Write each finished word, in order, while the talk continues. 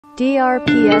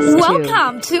DRPS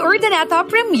Welcome to Urdaneta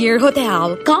Premier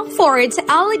Hotel. Comfort,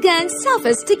 elegance,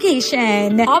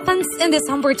 sophistication. Opens in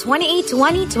December 28,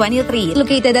 2023.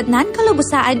 Located at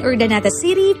Nancalabusaan, Urdaneta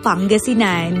City,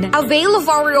 Pangasinan. Avail of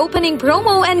our opening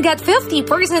promo and get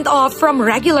 50% off from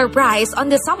regular price on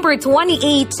December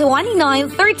 28, 29,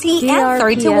 30, and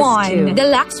 31.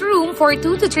 Deluxe room for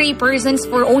 2 to 3 persons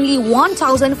for only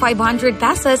 1,500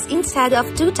 pesos instead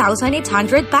of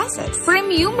 2,800 pesos.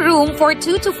 Premium room for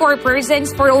 2 to 4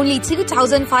 persons for only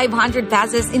 2,500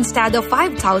 pesos instead of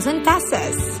 5,000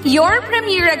 pesos. Your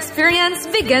premier experience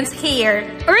begins here.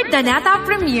 Urdaneta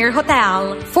Premier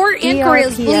Hotel. For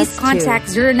inquiries, please contact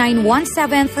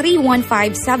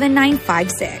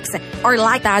 0917-315-7956 or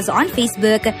like us on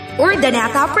Facebook,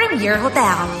 Urdaneta Premier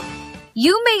Hotel.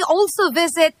 You may also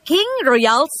visit King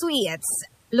Royal Suites,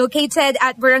 located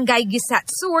at Barangay Gisat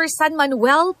Sur, San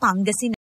Manuel, Pangasinan.